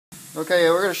Okay,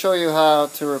 we're going to show you how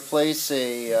to replace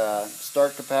a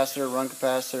start capacitor, run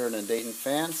capacitor, and a Dayton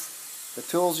fan. The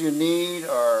tools you need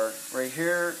are right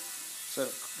here, set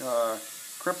of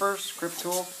crimpers, crimp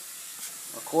tool,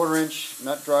 a 1/4-inch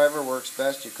nut driver works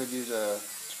best. You could use a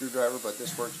screwdriver, but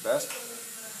this works best.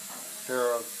 A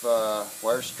pair of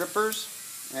wire strippers,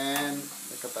 and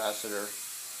the capacitor,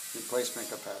 replacement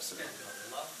capacitor.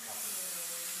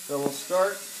 So we'll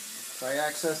start by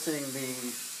accessing the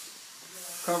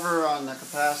cover on the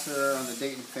capacitor on the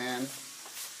Dayton fan,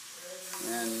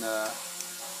 and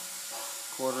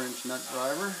 1/4-inch nut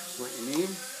driver is what you need.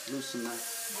 Loosen the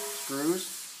screws,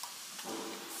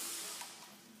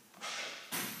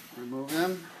 remove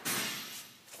them,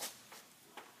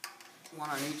 one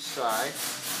on each side.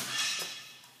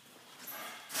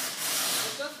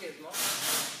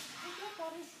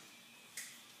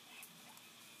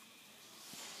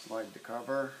 Slide the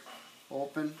cover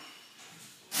open.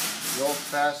 The old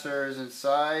capacitor is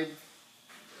inside.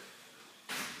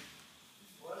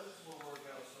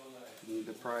 You need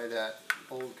to pry that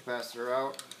old capacitor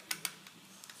out.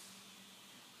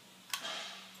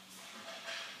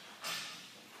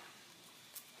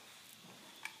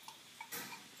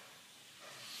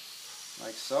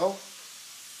 Like so.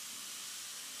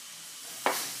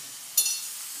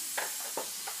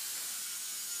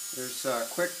 There's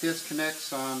quick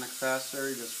disconnects on the capacitor.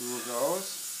 You just remove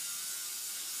those.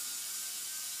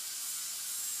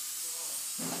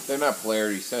 They're not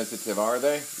polarity sensitive, are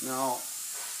they? No,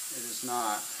 it is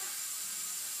not.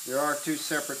 There are two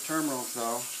separate terminals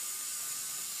though.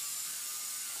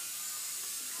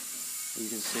 You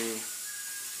can see.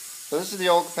 So this is the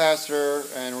old capacitor,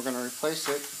 and we're going to replace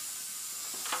it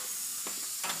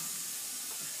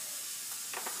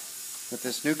with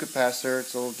this new capacitor.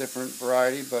 It's a little different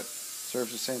variety, but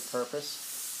serves the same purpose.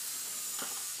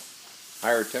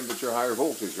 Higher temperature, higher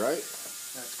voltage, right?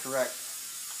 That's correct.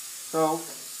 So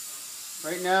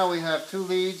right now we have two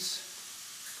leads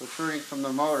protruding from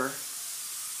the motor,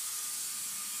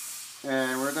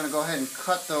 and we're going to go ahead and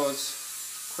cut those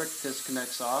quick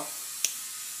disconnects off.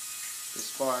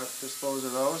 Dispose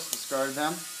of those, discard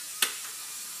them,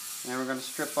 and we're going to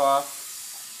strip off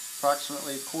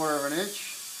approximately 1/4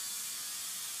 inch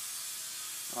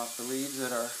off the leads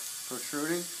that are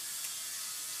protruding.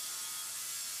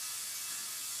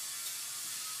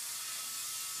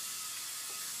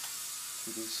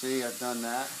 You can see I've done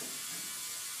that.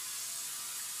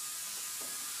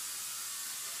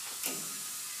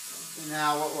 And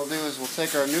now what we'll do is we'll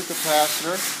take our new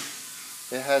capacitor.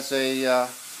 It has a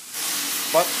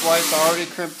butt splice already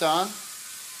crimped on.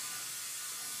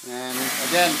 And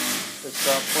again, its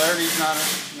polarity is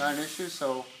not an issue,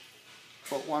 so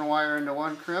put one wire into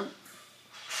one crimp.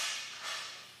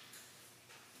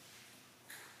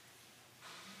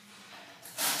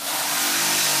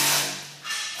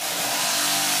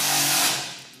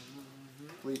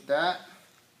 Complete that.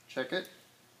 Check it.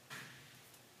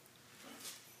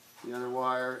 The other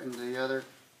wire into the other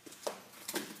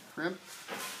crimp.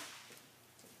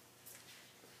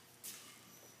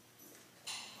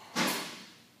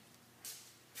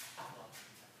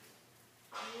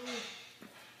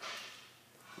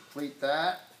 Complete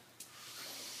that.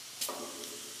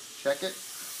 Check it.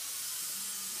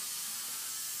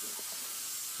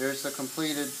 There's the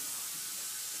completed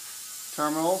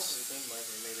terminals.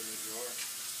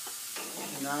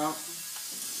 Now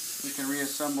we can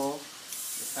reassemble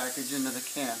the package into the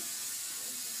can.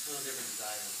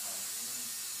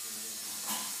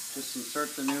 Just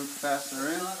insert the new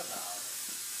capacitor in.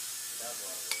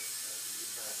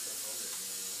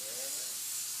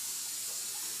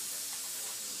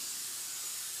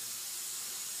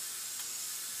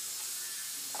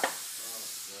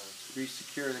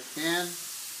 Resecure the can.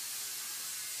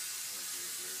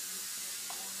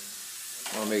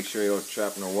 I'll make sure you don't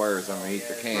trap no wires underneath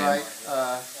the can. Right.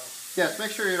 Yes,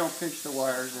 make sure you don't pinch the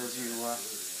wires as you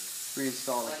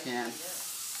reinstall the can.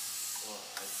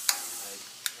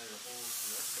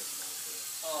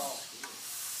 Oh.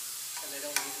 And they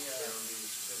don't need the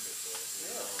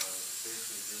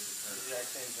exact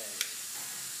same thing.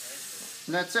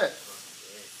 And that's it.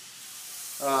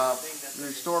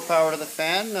 Restore power to the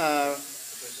fan.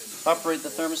 Operate the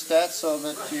thermostat so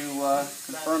that you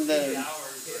confirm that the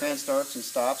fan starts and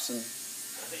stops, and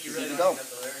you're good to go.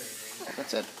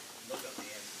 That's it.